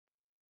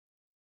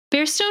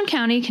Bearstone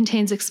County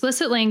contains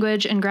explicit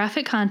language and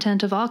graphic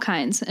content of all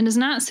kinds and is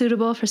not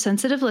suitable for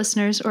sensitive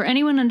listeners or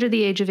anyone under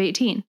the age of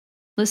 18.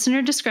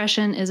 Listener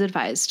discretion is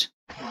advised.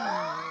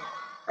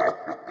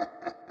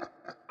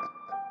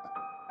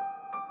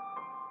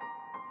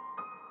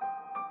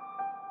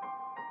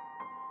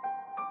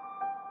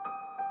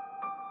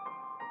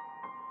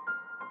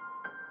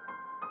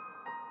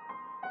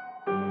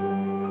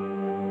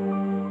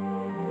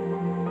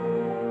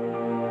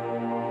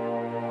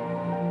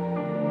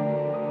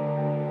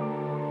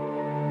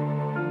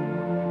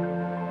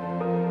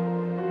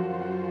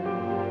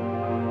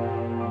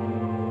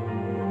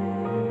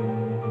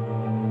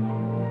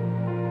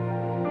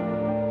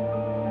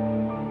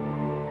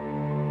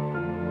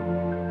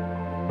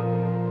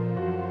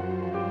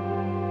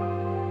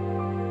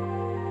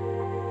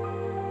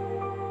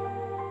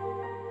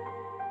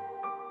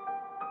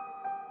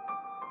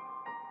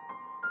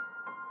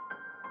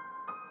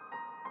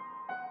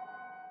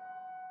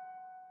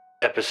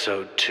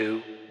 Episode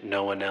 2,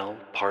 Noenel,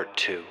 Part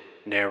 2,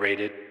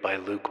 narrated by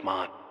Luke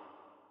Mott.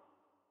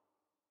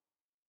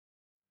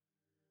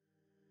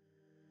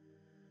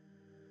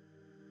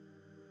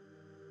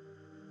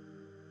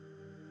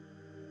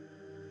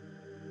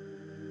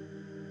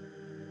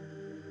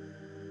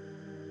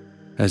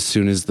 As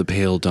soon as the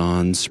pale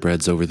dawn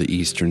spreads over the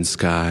eastern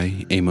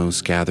sky,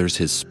 Amos gathers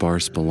his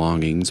sparse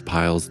belongings,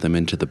 piles them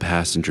into the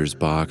passenger's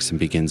box, and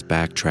begins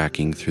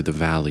backtracking through the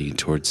valley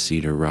towards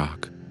Cedar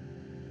Rock.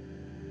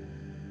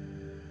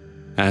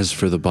 As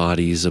for the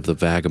bodies of the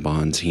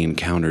vagabonds he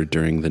encountered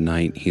during the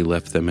night, he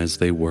left them as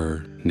they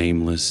were,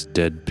 nameless,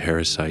 dead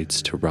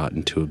parasites to rot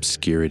into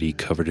obscurity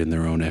covered in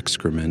their own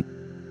excrement.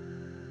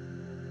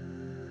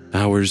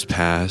 Hours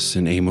pass,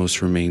 and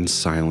Amos remains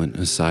silent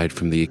aside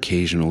from the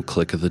occasional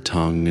click of the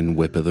tongue and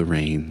whip of the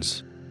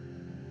reins.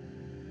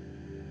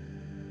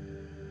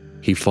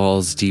 He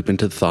falls deep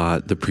into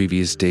thought, the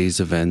previous day's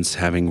events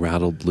having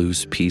rattled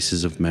loose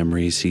pieces of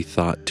memories he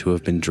thought to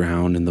have been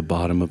drowned in the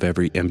bottom of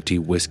every empty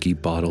whiskey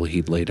bottle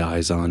he'd laid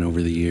eyes on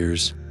over the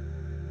years.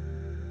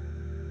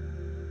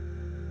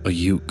 A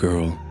Ute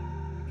girl,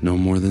 no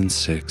more than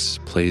 6,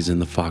 plays in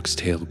the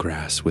foxtail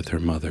grass with her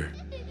mother.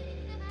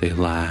 They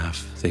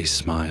laugh, they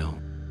smile.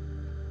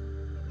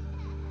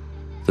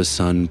 The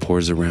sun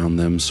pours around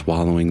them,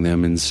 swallowing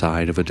them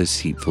inside of a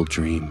deceitful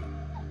dream.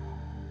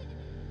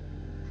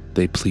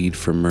 They plead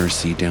for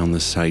mercy down the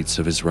sights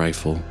of his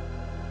rifle.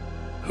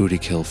 Who to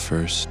kill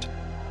first?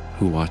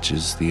 Who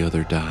watches the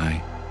other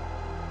die?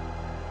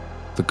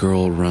 The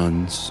girl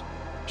runs.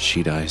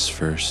 She dies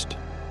first,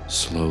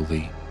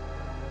 slowly.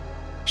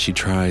 She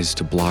tries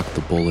to block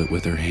the bullet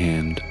with her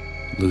hand,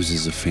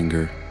 loses a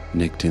finger,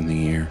 nicked in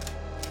the ear.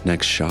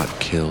 Next shot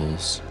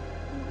kills.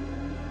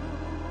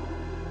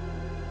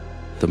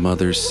 The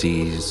mother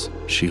sees.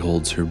 She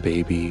holds her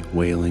baby,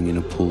 wailing in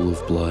a pool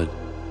of blood.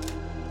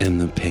 And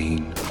the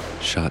pain,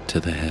 shot to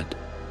the head.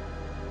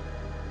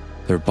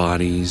 Their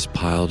bodies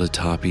piled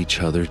atop each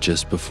other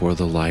just before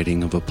the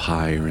lighting of a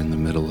pyre in the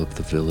middle of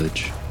the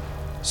village.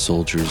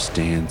 Soldiers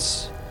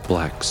dance,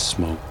 black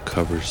smoke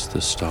covers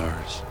the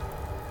stars.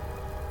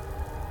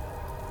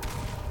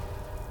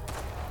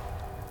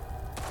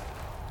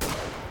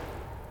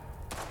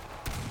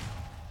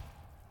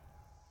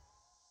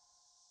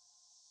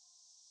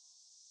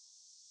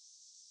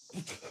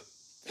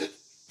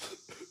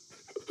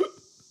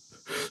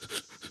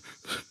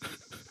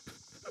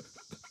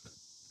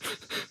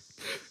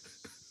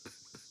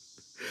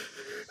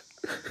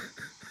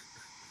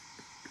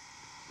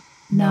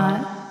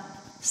 Not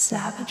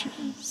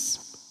savages.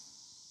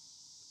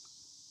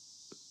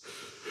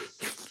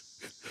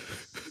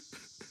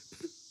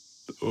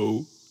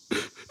 No,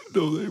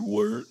 they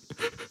weren't.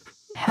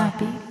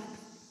 Happy.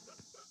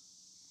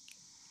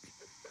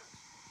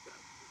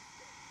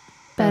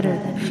 Better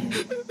than you.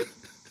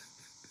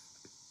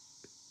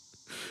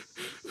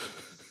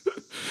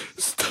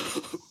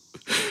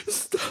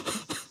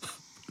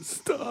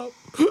 Stop.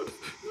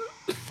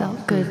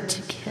 Felt good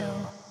to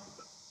kill,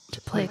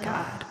 to play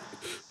God.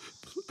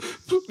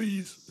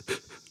 Please,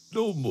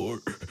 no more.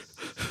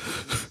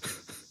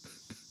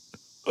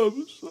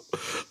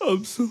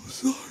 I'm so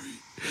sorry.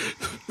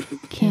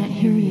 Can't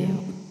hear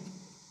you.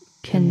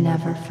 Can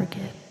never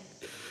forget.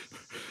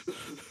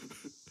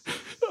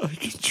 I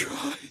can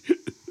try.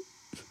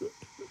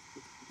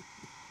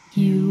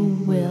 You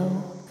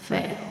will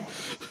fail.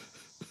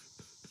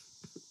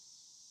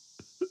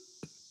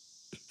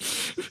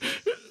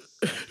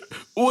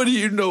 What do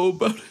you know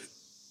about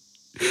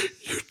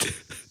it?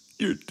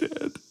 You're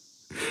dead.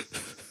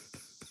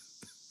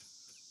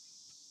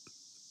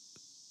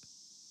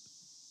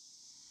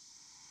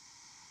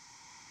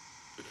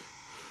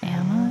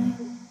 Am I?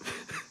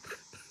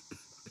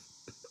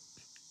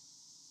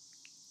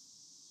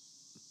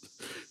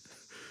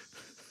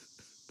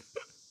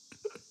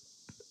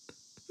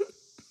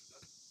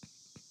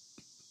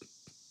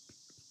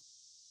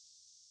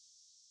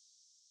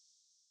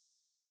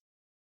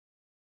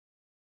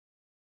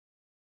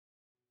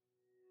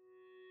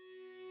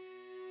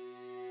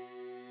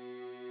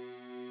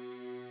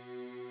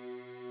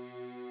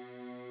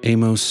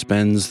 Amos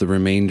spends the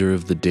remainder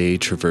of the day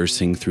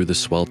traversing through the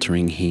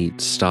sweltering heat,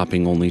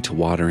 stopping only to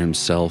water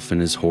himself and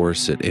his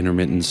horse at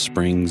intermittent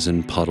springs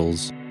and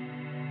puddles.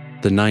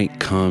 The night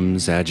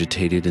comes,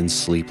 agitated and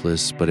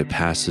sleepless, but it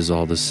passes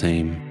all the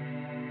same.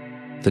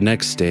 The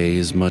next day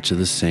is much of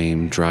the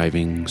same,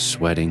 driving,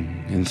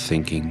 sweating, and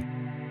thinking.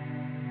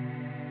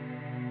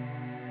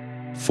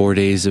 4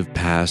 days have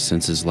passed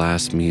since his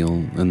last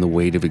meal, and the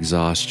weight of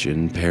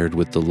exhaustion, paired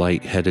with the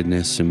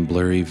lightheadedness and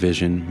blurry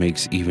vision,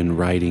 makes even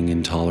writing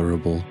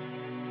intolerable.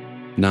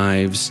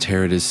 Knives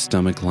tear at his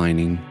stomach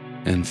lining,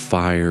 and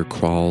fire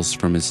crawls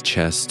from his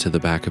chest to the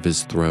back of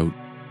his throat.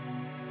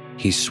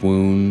 He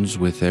swoons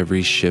with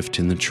every shift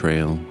in the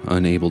trail,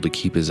 unable to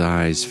keep his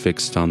eyes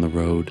fixed on the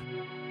road.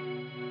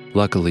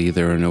 Luckily,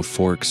 there are no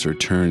forks or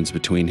turns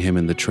between him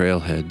and the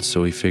trailhead,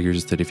 so he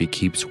figures that if he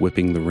keeps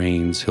whipping the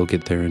reins, he'll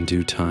get there in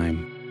due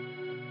time.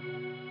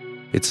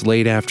 It's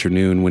late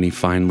afternoon when he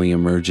finally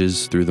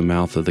emerges through the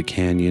mouth of the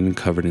canyon,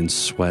 covered in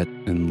sweat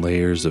and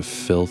layers of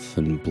filth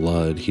and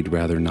blood he'd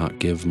rather not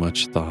give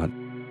much thought.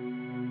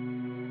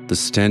 The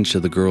stench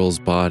of the girl's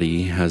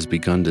body has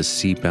begun to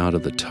seep out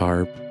of the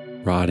tarp,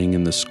 rotting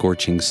in the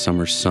scorching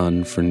summer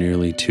sun for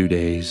nearly 2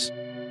 days.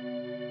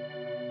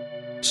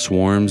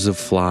 Swarms of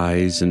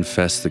flies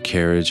infest the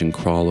carriage and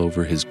crawl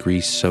over his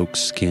grease-soaked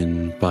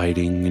skin,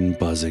 biting and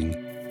buzzing.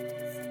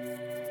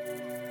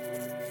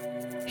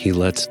 He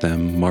lets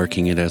them,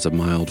 marking it as a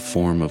mild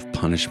form of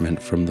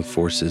punishment from the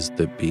forces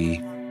that be.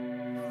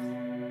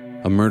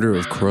 A murder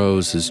of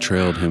crows has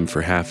trailed him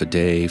for half a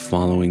day,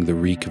 following the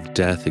reek of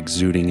death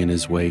exuding in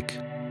his wake.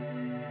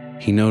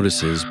 He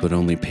notices, but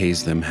only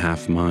pays them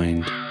half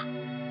mind.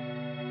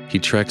 He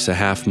treks a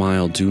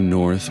half-mile due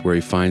north, where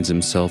he finds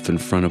himself in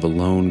front of a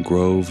lone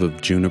grove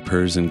of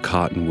junipers and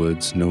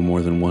cottonwoods no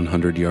more than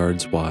 100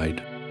 yards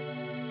wide.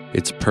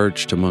 It's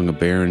perched among a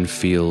barren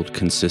field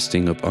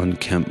consisting of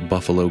unkempt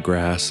buffalo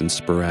grass and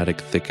sporadic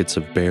thickets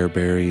of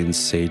bearberry and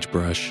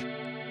sagebrush.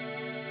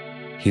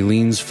 He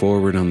leans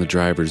forward on the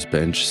driver's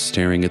bench,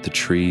 staring at the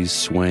trees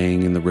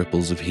swaying in the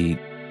ripples of heat.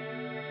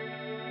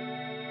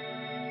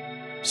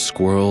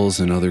 Squirrels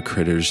and other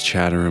critters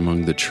chatter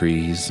among the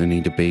trees, and he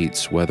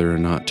debates whether or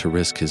not to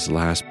risk his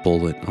last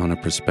bullet on a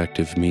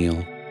prospective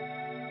meal.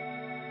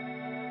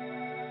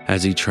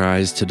 As he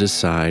tries to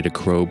decide, a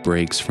crow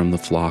breaks from the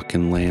flock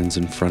and lands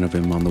in front of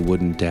him on the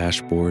wooden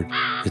dashboard,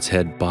 its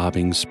head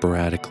bobbing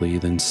sporadically,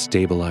 then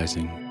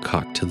stabilizing,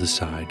 cocked to the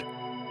side.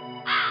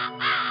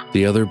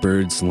 The other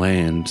birds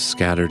land,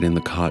 scattered in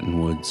the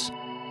cottonwoods.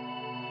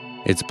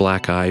 Its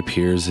black eye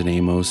peers at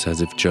Amos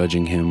as if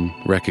judging him,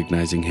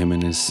 recognizing him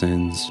in his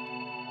sins.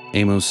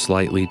 Amos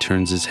slightly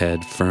turns his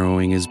head,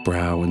 furrowing his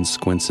brow, and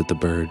squints at the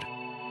bird.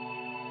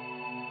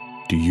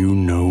 "Do you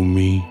know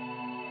me?"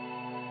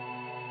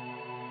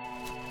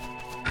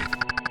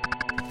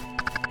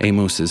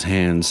 Amos's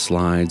hand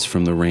slides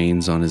from the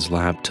reins on his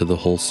lap to the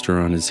holster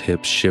on his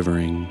hip,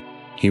 shivering.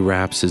 He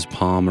wraps his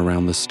palm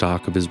around the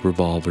stock of his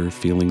revolver,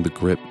 feeling the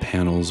grip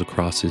panels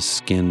across his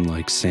skin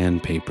like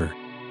sandpaper.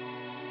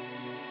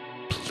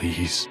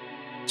 "Please,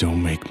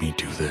 don't make me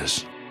do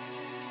this."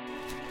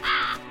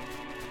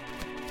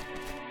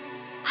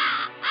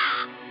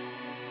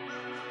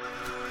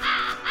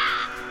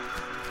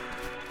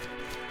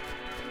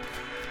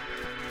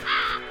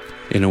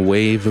 In a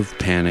wave of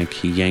panic,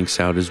 he yanks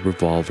out his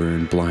revolver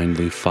and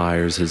blindly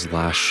fires his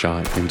last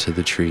shot into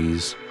the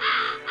trees.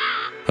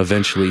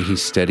 Eventually, he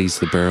steadies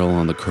the barrel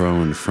on the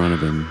crow in front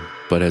of him,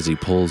 but as he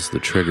pulls the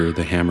trigger,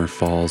 the hammer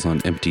falls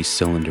on empty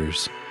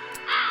cylinders.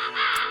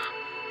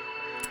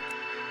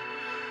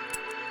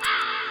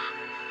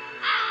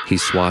 He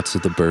swats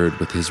at the bird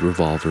with his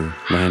revolver,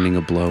 landing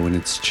a blow in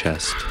its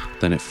chest.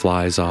 Then it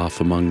flies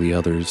off among the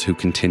others, who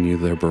continue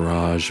their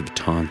barrage of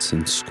taunts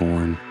and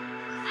scorn.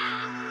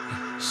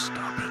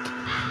 "Stop it.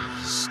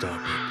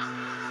 Stop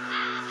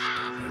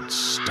it.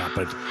 Stop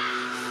it.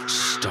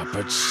 Stop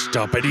it.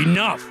 Stop it.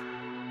 Enough!"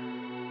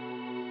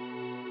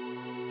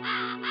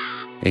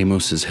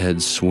 Amos's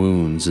head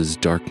swoons as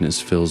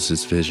darkness fills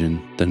his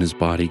vision, then his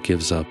body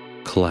gives up,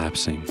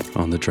 collapsing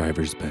on the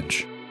driver's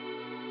bench.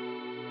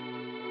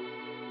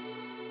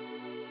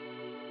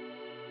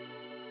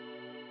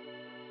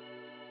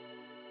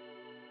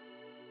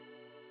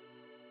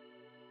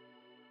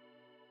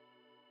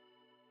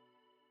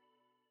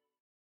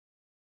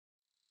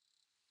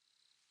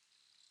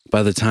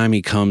 By the time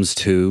he comes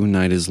to,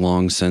 night has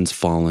long since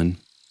fallen.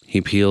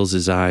 He peels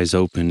his eyes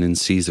open and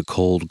sees a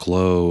cold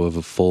glow of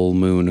a full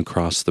moon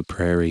across the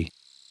prairie.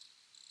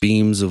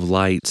 Beams of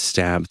light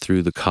stab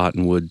through the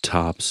cottonwood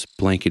tops,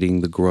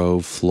 blanketing the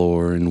grove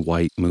floor in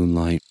white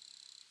moonlight.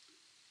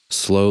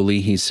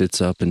 Slowly, he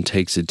sits up and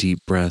takes a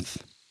deep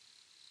breath.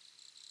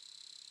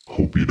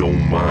 "Hope you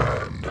don't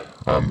mind.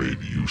 I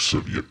made use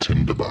of your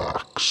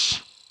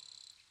tinderbox."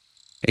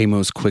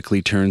 Amos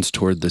quickly turns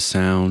toward the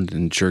sound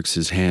and jerks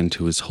his hand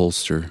to his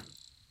holster.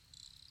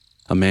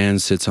 A man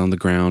sits on the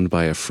ground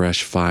by a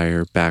fresh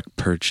fire, back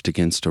perched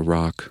against a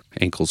rock,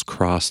 ankles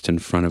crossed in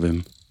front of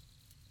him.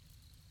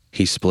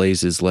 He splays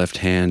his left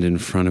hand in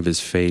front of his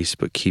face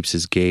but keeps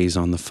his gaze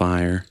on the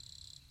fire.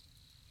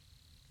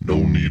 No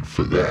need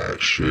for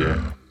that,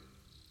 Cher.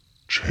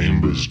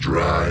 Chamber's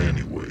dry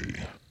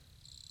anyway.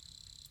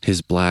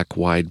 His black,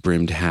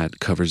 wide-brimmed hat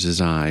covers his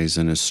eyes,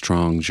 and his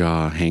strong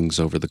jaw hangs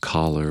over the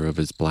collar of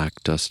his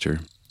black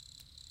duster.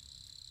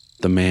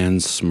 The man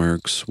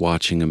smirks,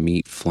 watching a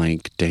meat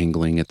flank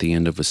dangling at the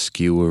end of a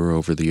skewer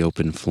over the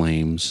open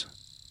flames.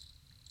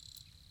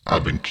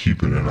 I've been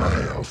keeping an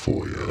eye out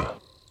for you.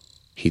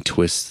 He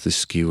twists the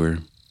skewer.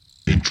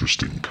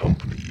 Interesting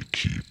company you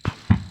keep.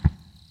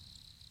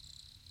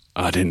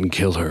 I didn't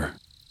kill her.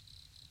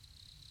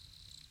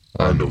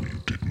 I know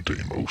you didn't,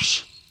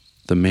 Amos.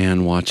 The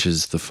man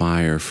watches the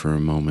fire for a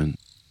moment.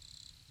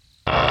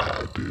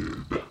 I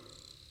did.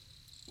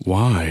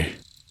 Why?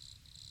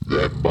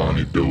 That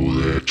Bonnie Doe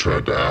there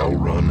tried to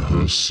outrun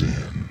her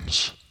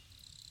sins.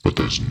 But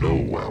there's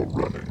no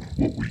outrunning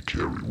what we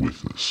carry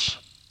with us.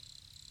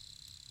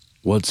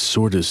 What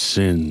sort of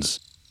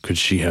sins could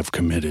she have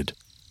committed?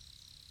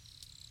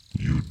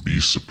 You'd be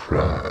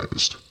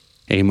surprised.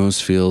 Amos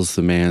feels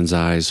the man's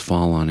eyes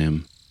fall on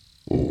him.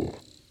 Or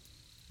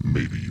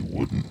maybe you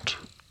wouldn't.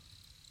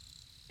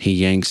 He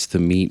yanks the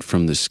meat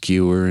from the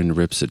skewer and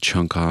rips a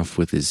chunk off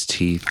with his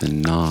teeth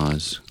and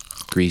gnaws,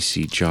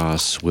 greasy jaw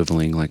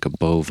swiveling like a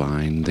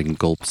bovine, then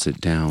gulps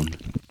it down.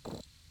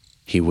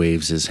 He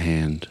waves his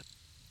hand.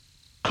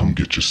 Come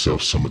get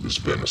yourself some of this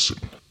venison.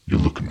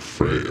 You're looking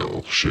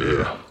frail,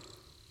 Cher.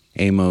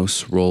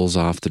 Amos rolls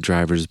off the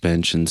driver's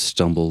bench and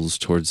stumbles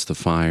towards the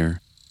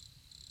fire.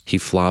 He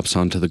flops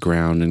onto the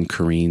ground and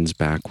careens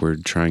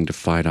backward, trying to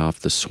fight off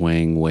the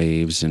swaying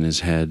waves in his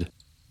head.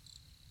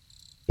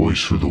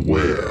 Voice for the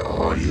wear,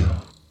 are you?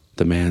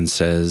 The man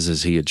says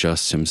as he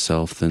adjusts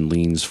himself, then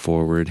leans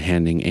forward,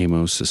 handing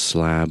Amos a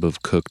slab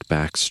of cooked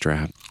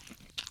backstrap.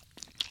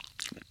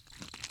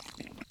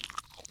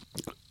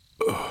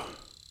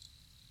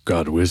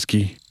 Got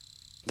whiskey?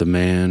 The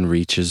man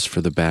reaches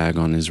for the bag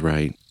on his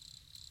right.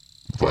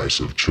 Vice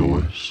of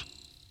choice?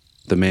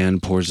 The man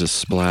pours a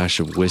splash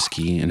of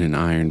whiskey in an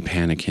iron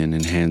pannikin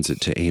and hands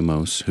it to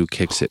Amos, who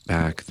kicks it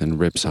back, then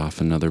rips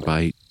off another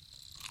bite.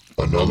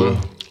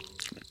 Another?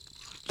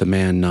 The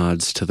man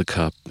nods to the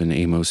cup and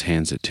Amos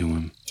hands it to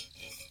him.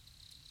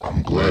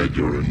 I'm glad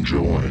you're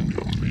enjoying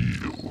your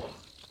meal.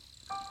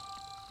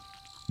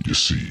 You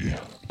see,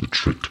 the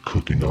trick to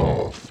cooking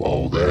off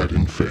all that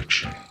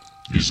infection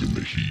is in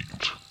the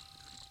heat.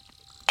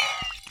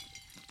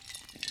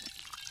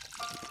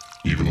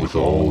 Even with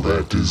all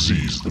that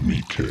disease the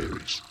meat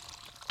carries,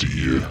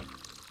 deer,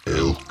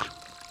 elk,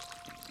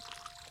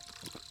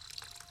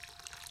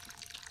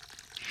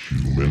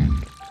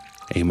 human.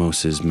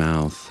 Amos's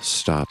mouth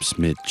stops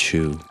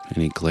mid-chew and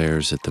he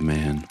glares at the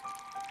man.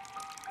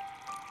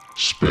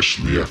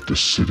 Especially after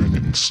sitting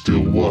in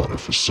still water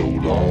for so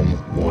long,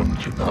 one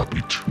cannot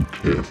be too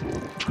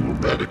careful to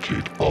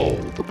eradicate all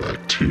the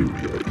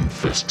bacteria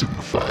infesting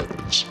the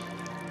fibers.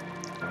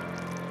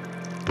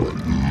 But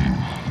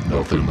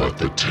nothing like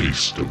the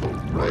taste of a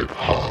ripe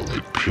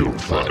holly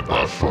purified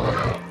by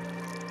fire.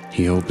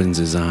 He opens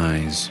his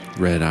eyes,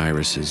 red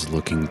irises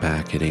looking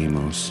back at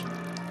Amos.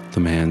 The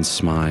man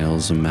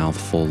smiles, a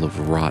mouthful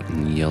of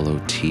rotten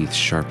yellow teeth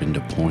sharpened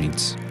to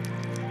points.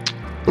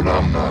 But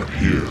I'm not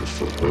here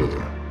for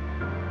her.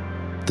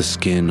 The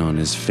skin on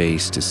his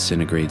face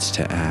disintegrates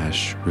to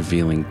ash,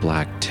 revealing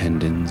black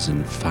tendons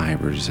and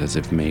fibers as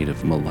if made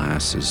of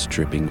molasses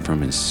dripping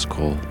from his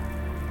skull.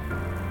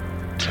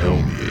 Tell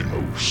me,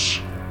 Amos,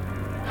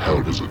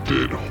 how does a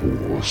dead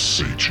horse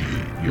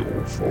satiate your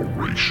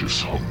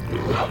voracious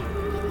hunger?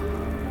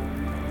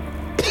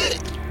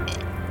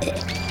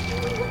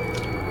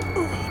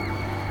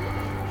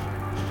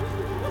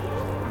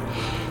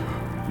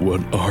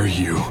 What are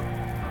you?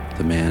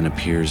 The man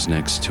appears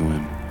next to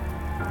him.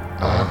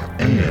 I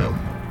am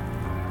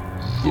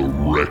the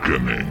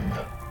Reckoning.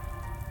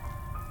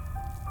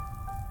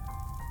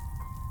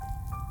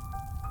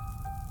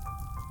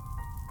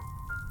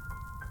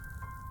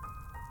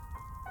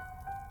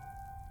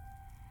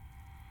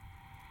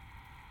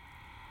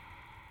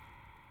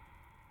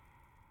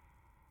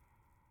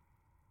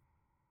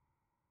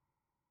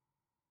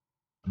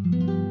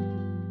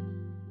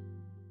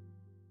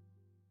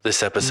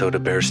 This episode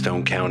of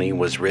Bearstone County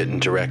was written,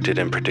 directed,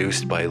 and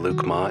produced by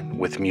Luke Mott,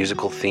 with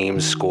musical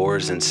themes,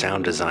 scores, and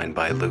sound design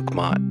by Luke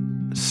Mott.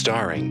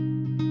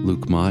 Starring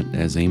Luke Mott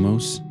as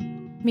Amos,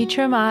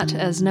 Mitra Mott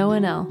as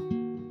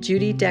Noenel,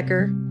 Judy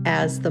Decker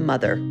as the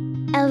mother,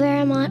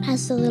 Elvira Mott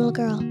as the little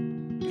girl,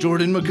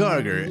 Jordan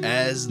McGarger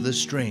as the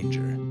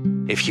stranger.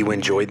 If you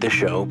enjoyed the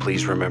show,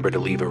 please remember to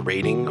leave a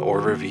rating or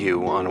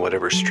review on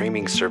whatever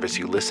streaming service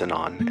you listen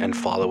on, and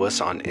follow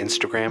us on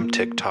Instagram,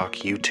 TikTok,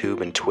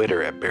 YouTube, and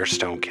Twitter at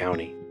Bearstone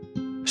County.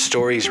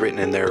 Stories written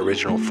in their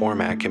original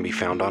format can be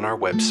found on our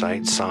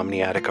website,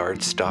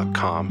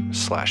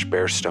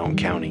 somniaticarts.com/Bearstone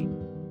County.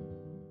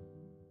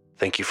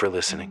 Thank you for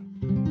listening.